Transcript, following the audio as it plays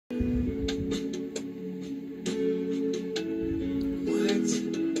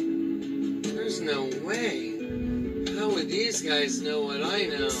these guys know what I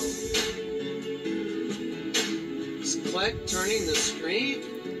know. Is Kleck turning the screen?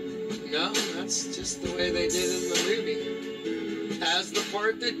 No, that's just the way they did it in the movie. As the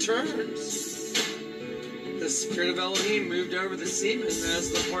part that turns. The Spirit of Elohim moved over the semen as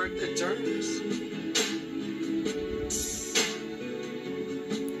the part that turns.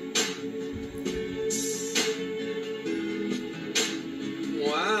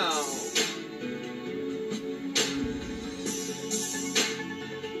 Wow.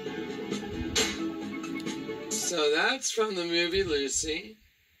 So that's from the movie Lucy.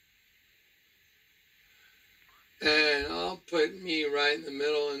 And I'll put me right in the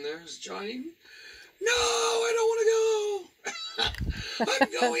middle, and there's Johnny. No, I don't want to go. I'm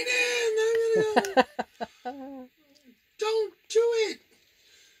going in. I'm gonna go. Don't do it.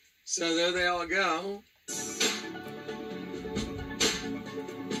 So there they all go.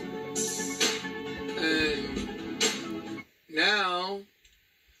 And now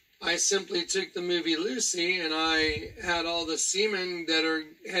I simply took the movie Lucy, and I had all the seamen that are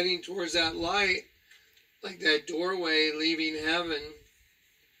heading towards that light, like that doorway leaving heaven.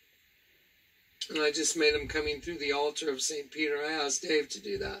 And I just made them coming through the altar of St. Peter. I asked Dave to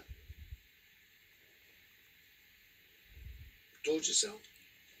do that. Told you so.